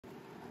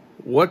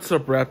What's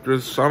up,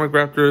 Raptors? Sonic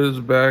Raptor is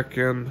back,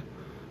 and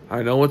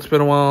I know it's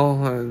been a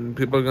while, and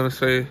people are gonna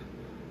say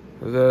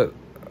that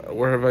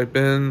where have I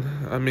been?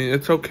 I mean,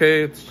 it's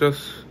okay. It's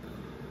just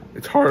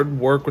it's hard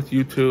work with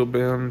YouTube,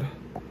 and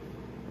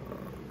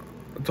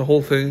it's a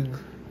whole thing.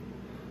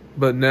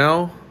 But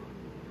now,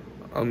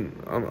 I'm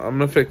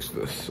gonna fix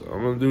this.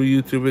 I'm gonna do a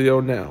YouTube video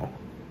now.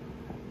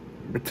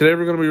 But today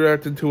we're gonna be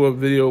reacting to a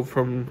video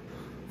from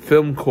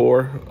Film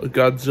Core, a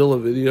Godzilla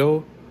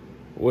video,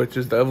 which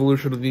is the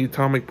evolution of the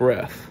atomic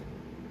breath.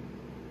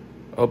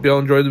 I hope y'all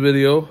enjoyed the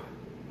video.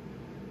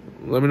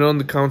 Let me know in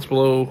the comments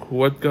below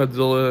what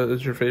Godzilla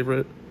is your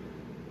favorite.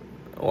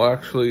 Well,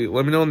 actually,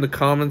 let me know in the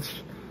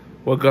comments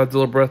what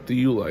Godzilla breath do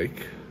you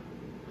like.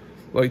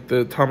 Like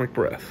the atomic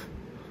breath.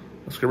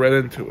 Let's get right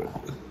into it.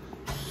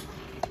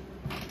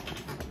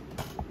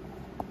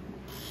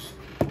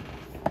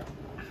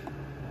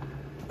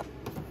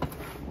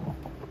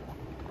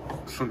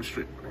 Swing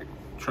straight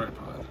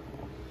tripod.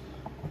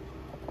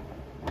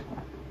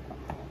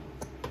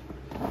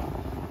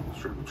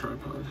 Straight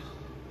tripod.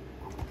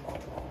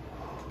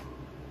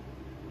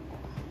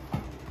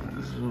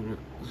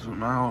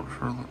 Zoom out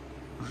for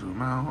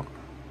zoom out.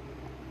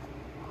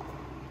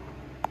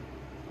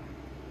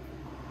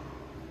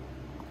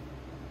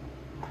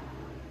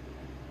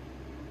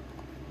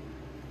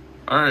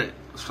 Alright,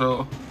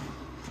 so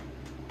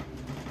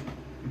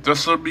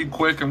this will be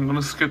quick. I'm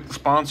gonna skip the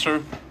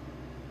sponsor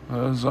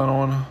because I don't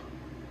want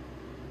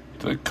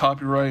to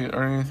copyright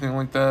or anything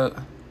like that.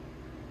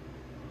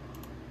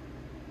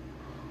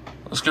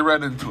 Let's get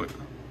right into it.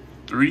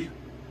 3,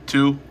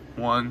 2,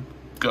 1,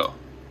 go.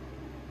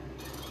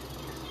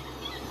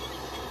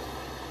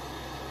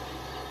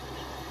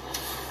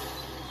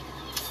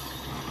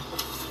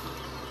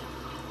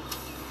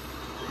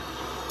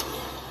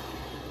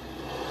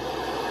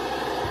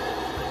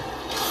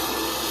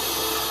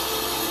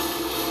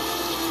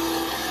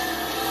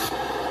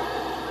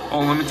 Oh,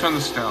 let me turn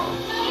this down.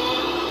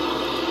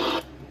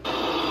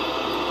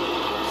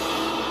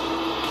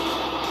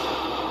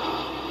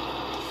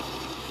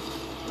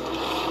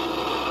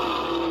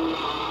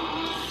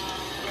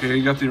 Okay,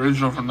 you got the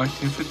original from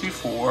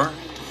 1954.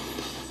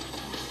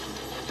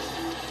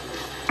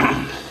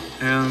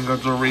 And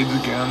Godzilla Raids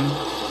Again,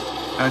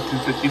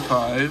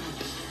 1955.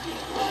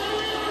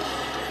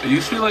 It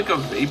used to be like a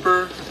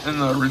vapor in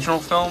the original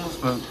films,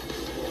 but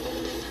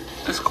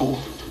it's cool.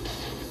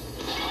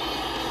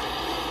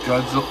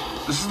 Godzilla.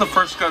 This is the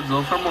first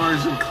Godzilla film where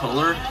he's in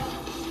color.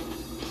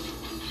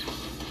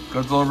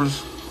 Godzilla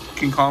vs.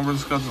 King Kong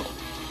vs. Godzilla.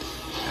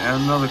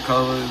 And another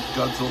color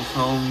Godzilla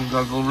film,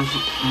 Godzilla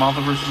vs.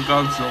 Mothra vs.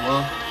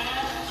 Godzilla.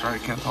 Sorry, I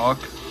can't talk.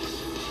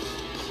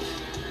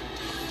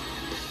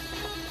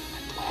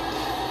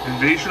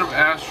 Invasion of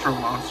Astro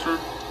Monster.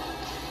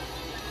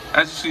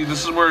 As you see,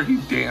 this is where he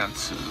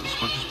dances,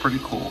 which is pretty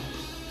cool.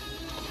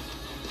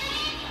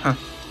 A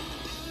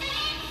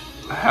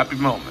happy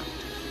moment.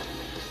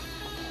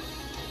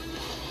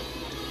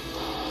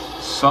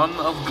 Son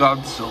of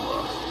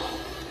Godzilla,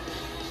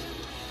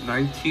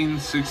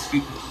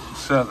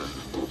 1967,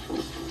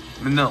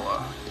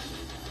 Manila.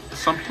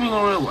 Some people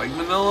don't really like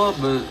Manila,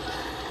 but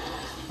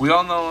we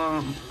all know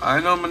him. I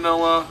know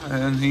Manila,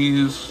 and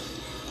he's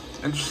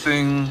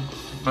interesting,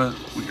 but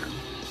weird.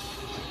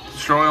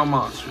 Destroy All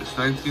Monsters,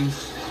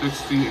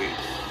 1968.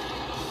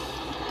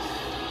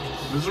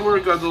 This is where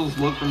Godzilla's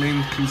look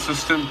remained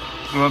consistent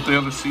throughout the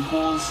other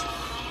sequels.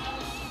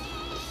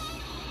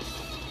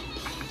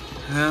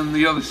 And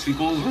the other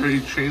sequels where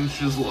he changed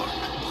his look.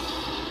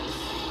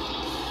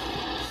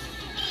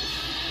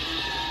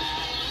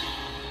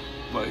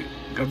 Like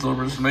Godzilla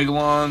vs.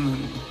 Megalon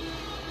and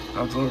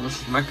Godzilla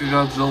vs.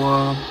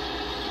 Mechagodzilla.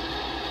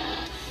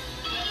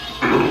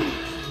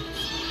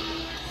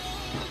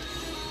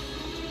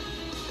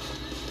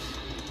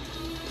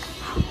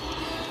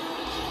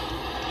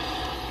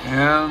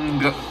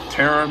 And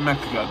Terra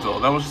Mechagodzilla.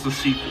 That was the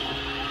sequel.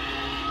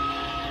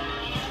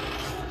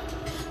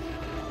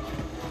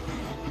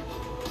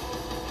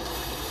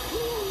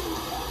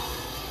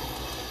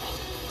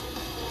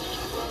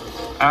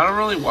 I don't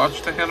really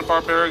watch the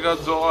Hanna-Barbera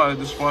Godzilla, I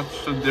just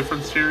watched a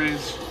different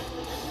series.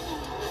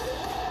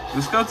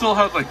 This Godzilla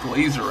had like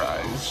laser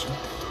eyes.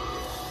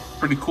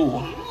 Pretty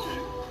cool.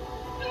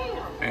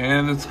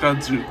 And it's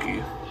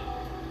Godzuki.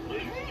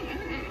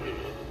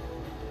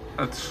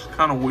 That's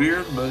kind of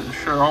weird, but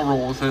sure, I'll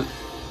roll with it.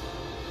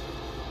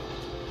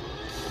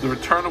 The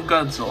Return of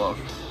Godzilla.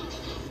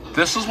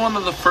 This is one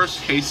of the first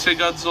Heisei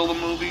Godzilla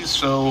movies,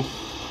 so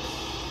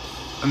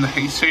in the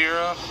Heisei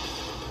era,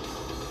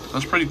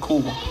 that's pretty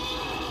cool.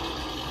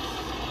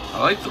 I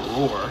like the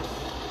roar.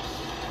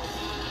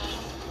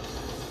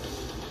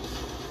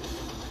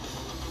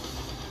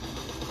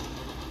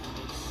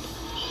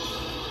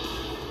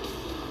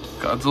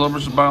 Godzilla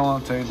vs.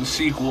 Biollante, the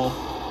sequel.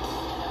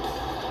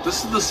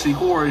 This is the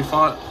sequel where he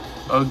fought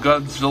a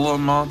Godzilla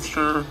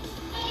monster,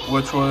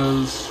 which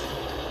was...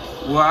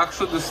 Well,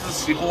 actually, this is the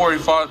sequel where he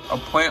fought a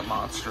plant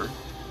monster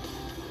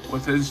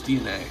with his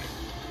DNA.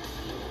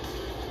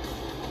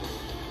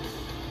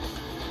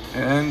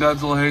 And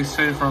Godzilla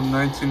Heisei from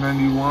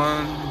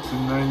 1991 to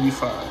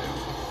 95.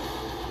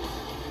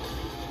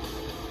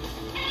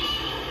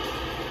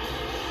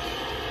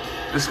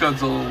 This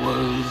Godzilla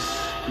was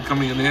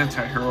becoming an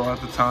anti-hero at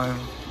the time.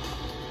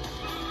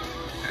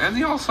 And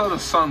he also had a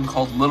son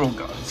called Little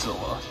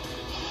Godzilla.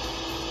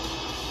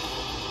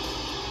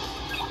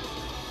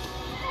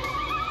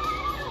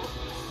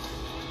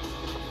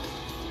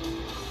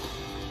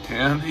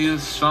 And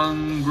his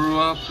son grew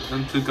up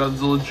into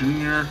Godzilla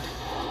Jr.,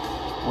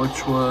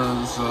 which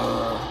was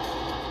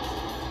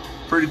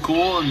pretty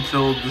cool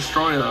until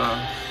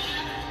Destroyer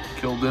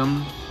killed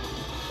him.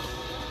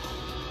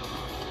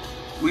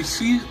 We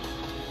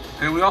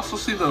also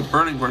see the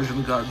burning version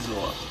of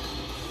Godzilla.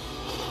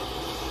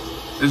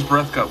 His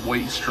breath got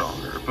way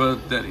stronger,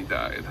 but then he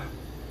died,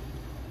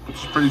 which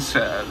is pretty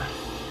sad.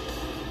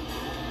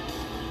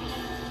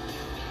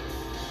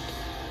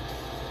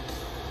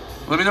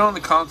 Let me know in the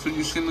comments if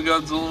you've seen the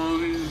Godzilla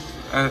movies,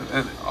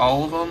 and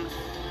all of them.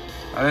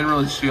 I didn't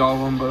really see all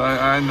of them, but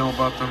I know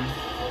about them.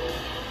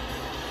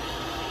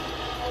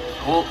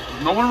 Well,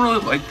 no one really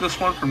liked this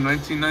one from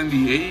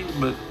 1998,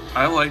 but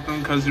I liked him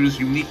because he was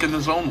unique in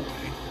his own way.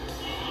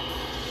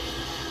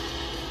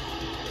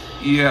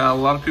 Yeah, a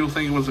lot of people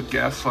think it was a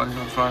gas lighting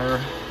on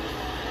fire.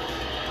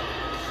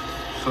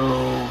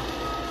 So,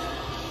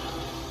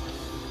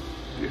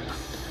 yeah.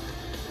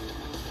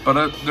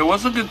 But there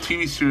was a good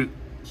TV series.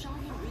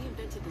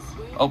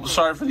 Oh,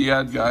 sorry for the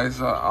ad, guys.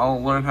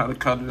 I'll learn how to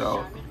cut it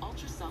out.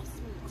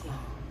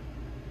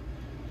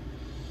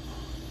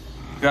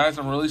 Guys,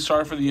 I'm really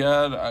sorry for the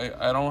ad.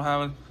 I don't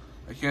have it.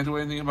 I can't do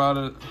anything about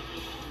it.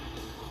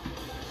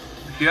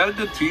 He had a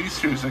good TV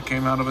series that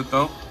came out of it,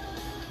 though.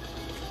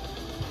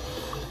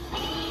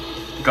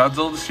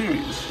 Godzilla the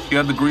series. He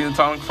had the green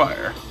atomic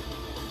fire.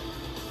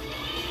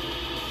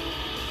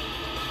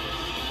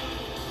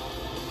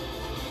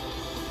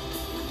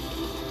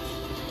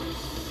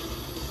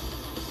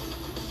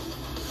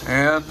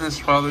 And his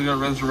father got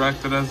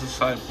resurrected as a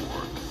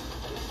cyborg,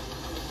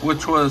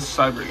 which was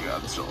Cyber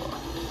Godzilla.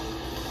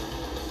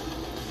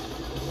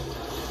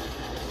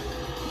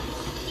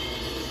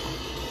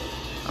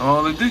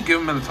 Well, they did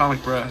give him an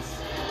atomic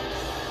breath,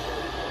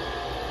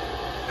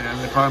 and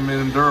they probably made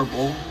him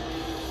durable,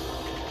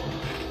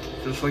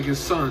 just like his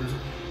son.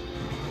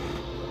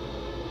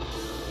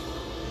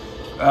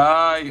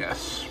 Ah,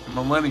 yes,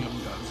 Millennium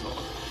Godzilla.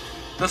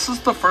 This is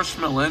the first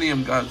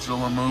Millennium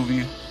Godzilla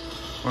movie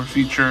where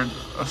featured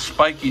a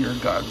spikier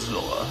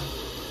Godzilla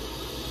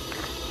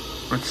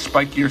with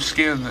spikier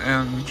skin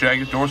and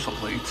jagged dorsal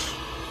plates.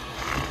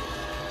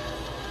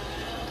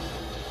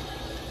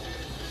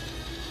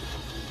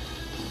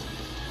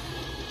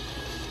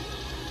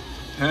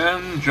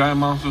 And Giant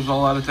Monsters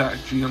All Out Attack,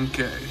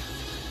 GMK.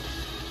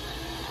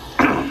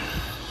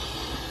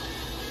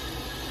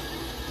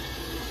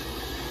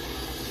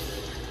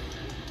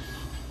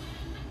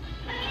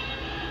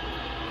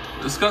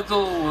 This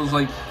Godzilla was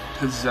like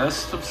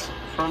possessed from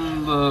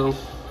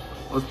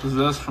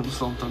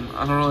something.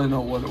 I don't really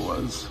know what it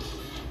was.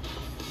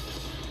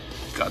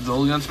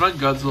 Godzilla against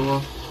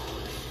Godzilla.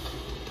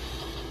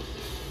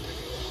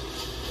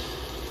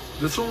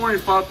 This one where he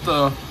fought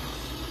the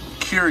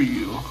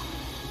Kiryu,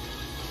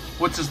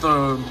 which is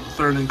the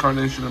third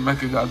incarnation of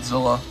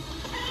Mechagodzilla.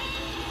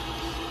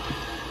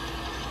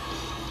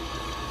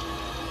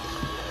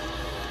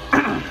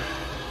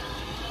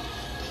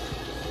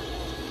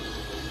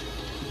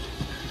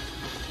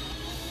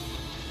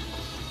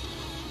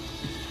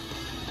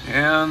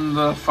 And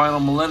the final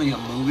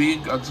Millennium movie,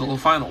 Godzilla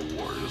Final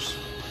Wars.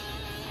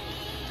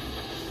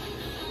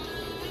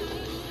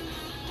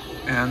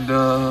 And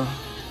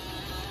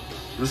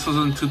this was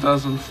in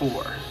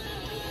 2004.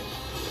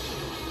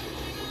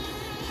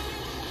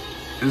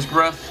 His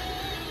breath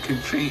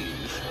can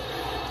change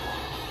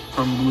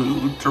from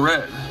blue to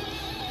red.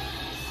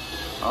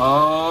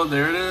 Oh,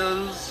 there it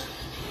is.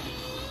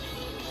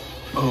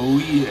 Oh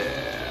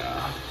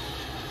yeah.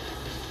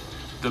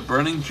 The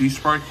burning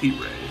G-Spark heat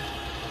ray.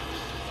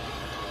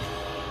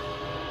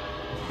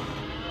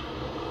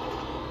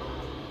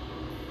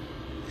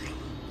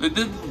 They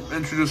did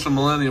introduce a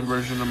Millennium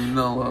version of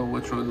Manila,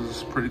 which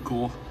was pretty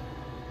cool,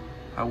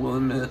 I will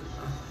admit.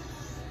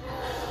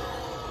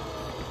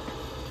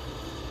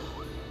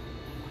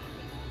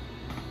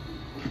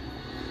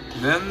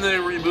 Then they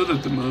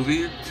rebooted the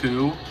movie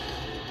to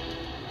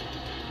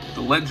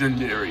the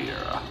Legendary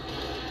era.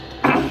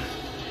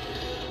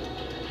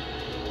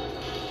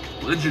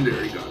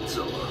 Legendary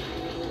Godzilla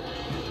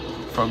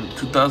from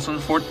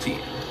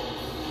 2014.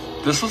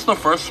 This was the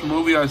first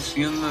movie I've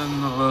seen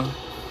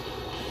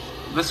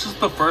this is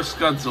the first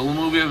Godzilla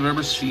movie I've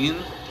ever seen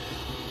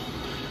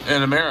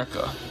in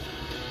America.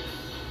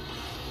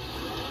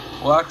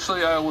 Well,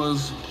 actually,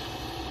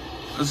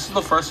 this is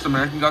the first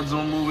American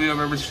Godzilla movie I've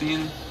ever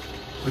seen,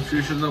 which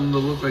features them to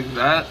look like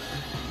that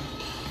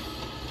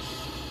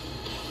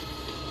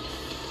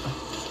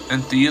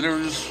in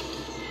theaters.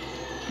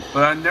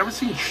 But I've never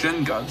seen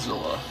Shin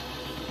Godzilla,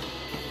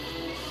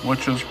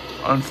 which is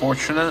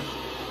unfortunate.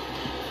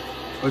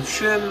 But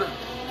Shin,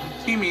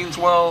 he means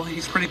well,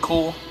 he's pretty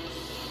cool.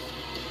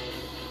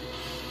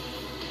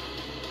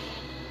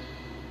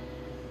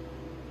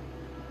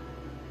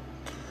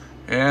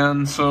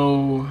 And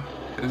so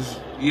his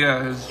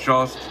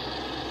jaw,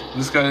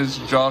 this guy's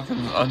jaw can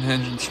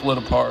unhinge and split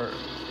apart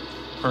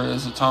for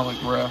his atomic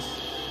breath.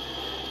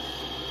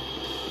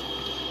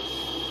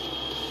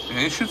 And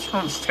he shoots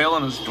from his tail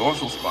and his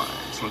dorsal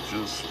spines, which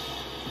is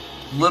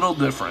a little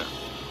different.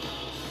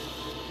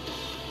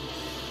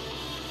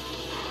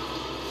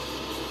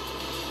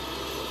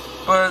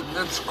 But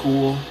it's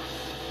cool.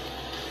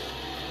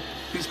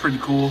 He's pretty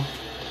cool.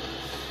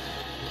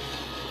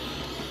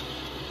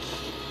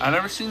 I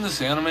never seen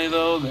this anime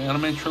though, the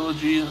anime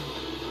trilogy.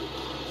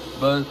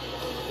 But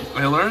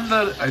I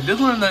did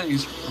learn that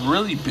he's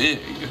really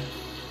big.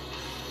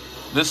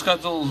 This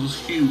Godzilla is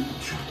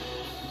huge.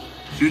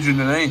 Huger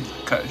than any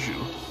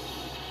kaiju.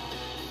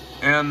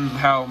 And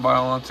how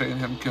Biollante and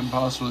him can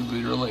possibly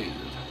be related.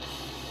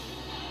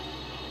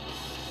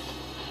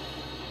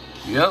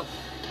 Yep.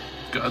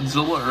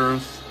 Godzilla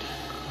Earth.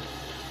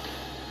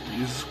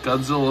 He's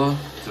Godzilla,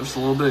 just a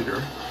little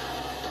bigger.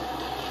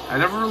 I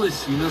never really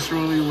seen this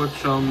movie, which,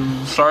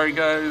 sorry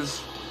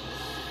guys.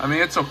 I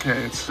mean, it's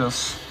okay, it's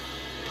just...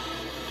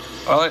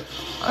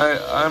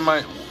 I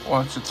might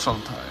watch it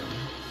sometime.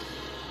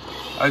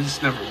 I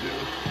just never do.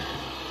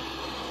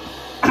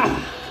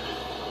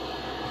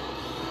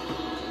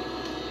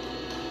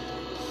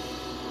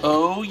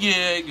 Oh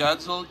yeah,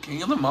 Godzilla,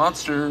 King of the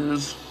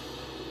Monsters.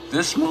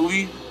 This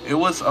movie, it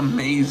was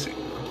amazing.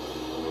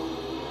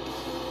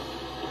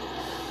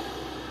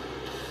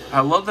 I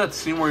love that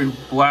scene where he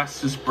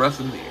blasts his breath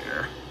in the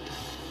air.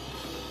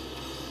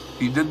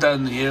 He did that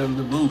in the air in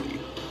the movie.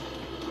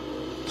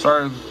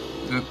 Sorry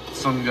that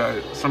some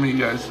of you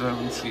guys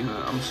haven't seen it,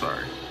 I'm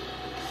sorry.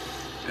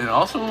 And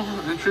also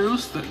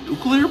introduced the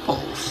nuclear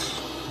pulse.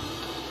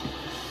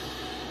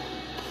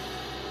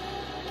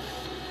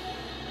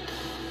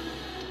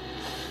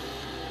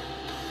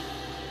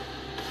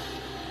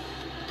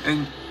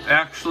 And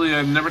actually,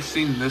 I've never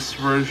seen this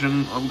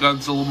version of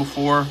Godzilla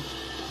before.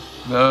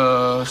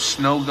 The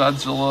Snow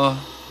Godzilla.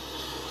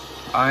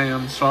 I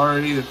am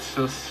sorry, it's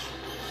just...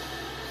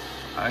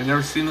 I've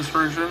never seen this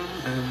version,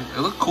 and it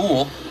looked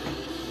cool.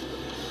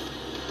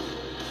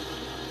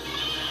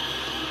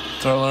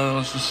 So I learned it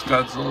was just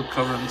Godzilla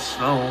covered in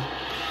snow.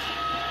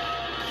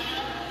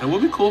 It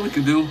would be cool if we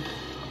could do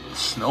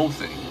snow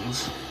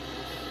things.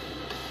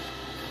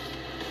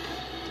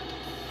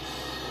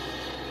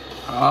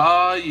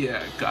 Ah,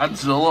 yeah,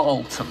 Godzilla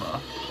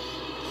Ultima.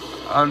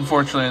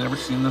 Unfortunately, I've never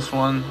seen this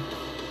one.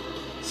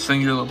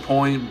 Singular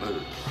point, but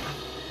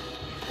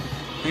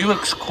he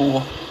looks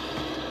cool.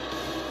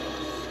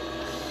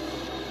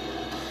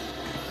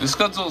 This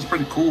Godzilla's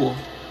pretty cool.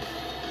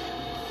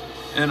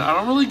 And I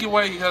don't really get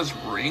why he has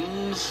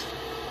rings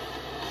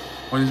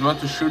when he's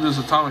about to shoot his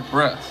atomic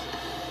breath.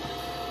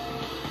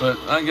 But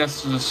I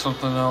guess it's just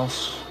something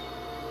else.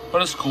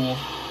 But it's cool.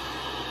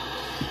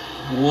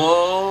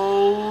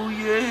 Whoa,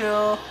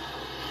 yeah.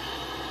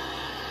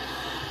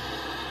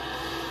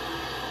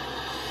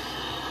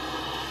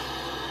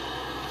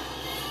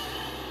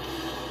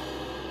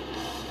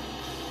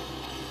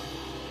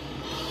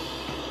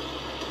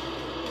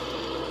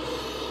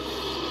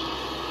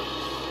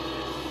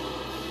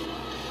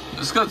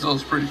 This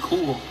Godzilla's pretty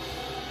cool.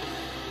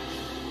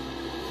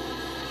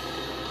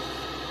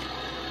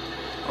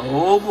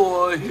 Oh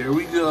boy, here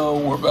we go.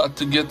 We're about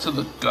to get to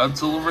the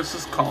Godzilla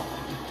vs. Kong.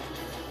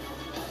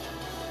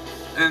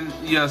 And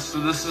yes, so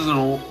this is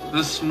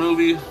this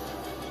movie.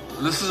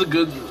 This is a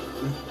good.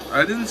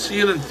 I didn't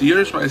see it in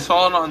theaters, but I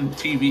saw it on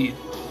TV.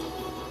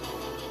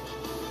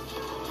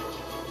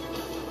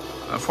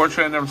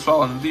 Unfortunately, I never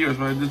saw it in theaters,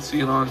 but I did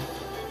see it on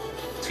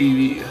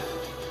TV,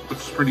 which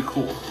is pretty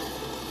cool.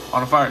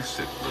 On a Fire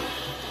Stick.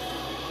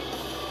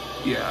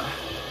 Yeah.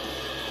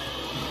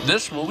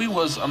 This movie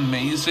was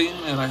amazing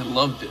and I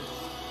loved it.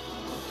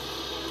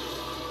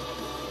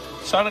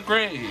 Sounded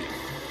great.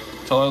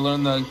 Until I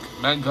learned that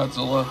Mad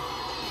Godzilla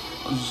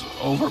was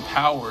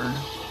overpowered.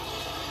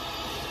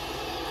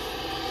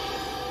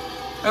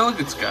 And look,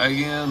 it's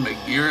Gigan,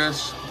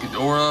 Megaguirus,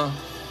 Ghidorah,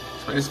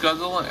 Space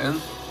Godzilla, and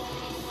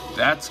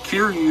that's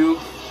Kiryu.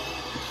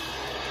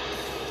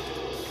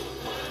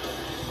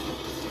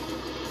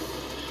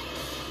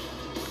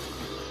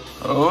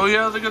 Oh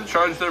yeah, they're gonna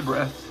charge their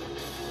breath.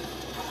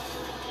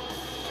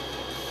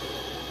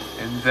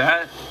 And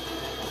that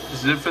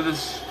is it for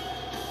this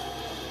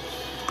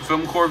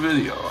film core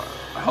video.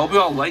 I hope you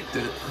all liked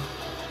it.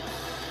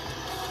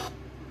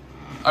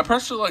 I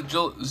personally like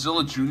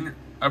Zilla Jr.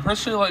 I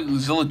personally like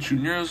Zilla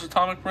Jr.'s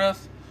atomic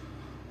breath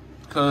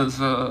because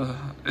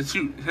his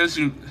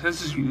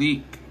is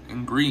unique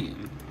and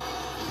green.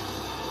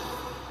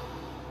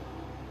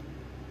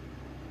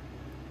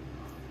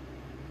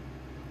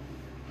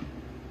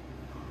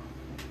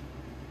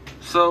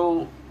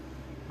 So,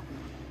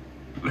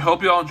 I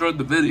hope y'all enjoyed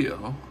the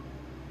video.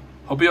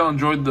 Hope y'all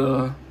enjoyed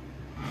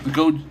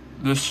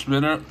this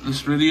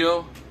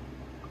video.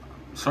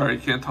 Sorry,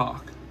 can't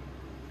talk.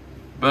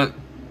 But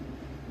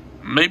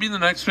maybe the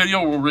next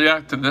video we'll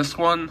react to this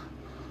one,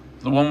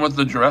 the one with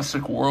the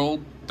Jurassic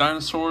World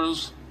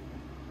dinosaurs.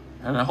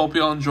 And I hope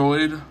y'all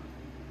enjoyed.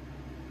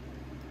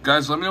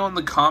 Guys, let me know in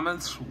the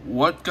comments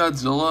what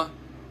Godzilla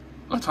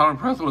Atomic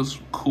Breath was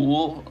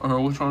cool,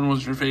 or which one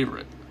was your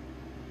favorite.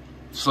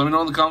 Just let me know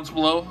in the comments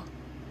below.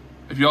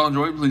 If y'all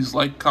enjoyed, please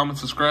like, comment,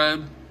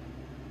 subscribe.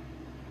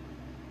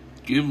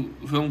 Give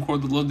Film Corps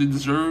the love they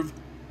deserve,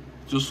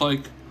 just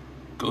like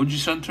Goji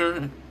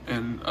Center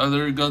and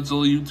other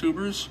Godzilla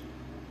YouTubers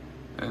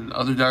and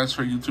other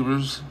dinosaur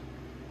YouTubers,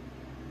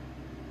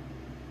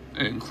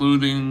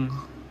 including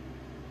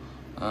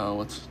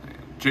what's his name?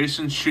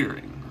 Jason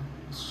Shearing.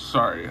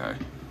 Sorry, I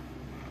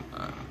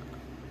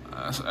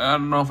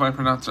don't know if I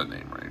pronounced that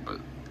name right, but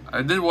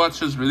I did watch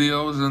his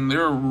videos and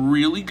they're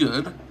really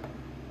good,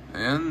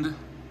 and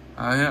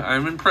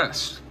I'm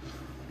impressed.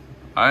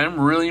 I am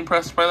really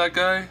impressed by that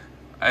guy.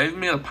 I even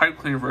made a pipe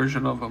cleaner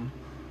version of him,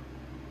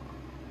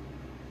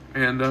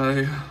 and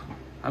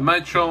I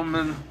might show him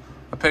in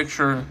a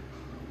picture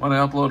when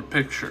I upload a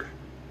picture.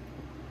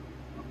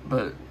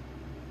 But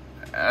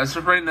as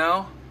of right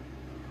now,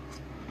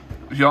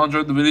 if y'all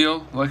enjoyed the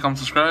video, like, comment,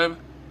 subscribe.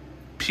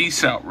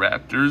 Peace out,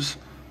 Raptors.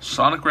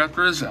 Sonic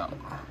Raptor is out.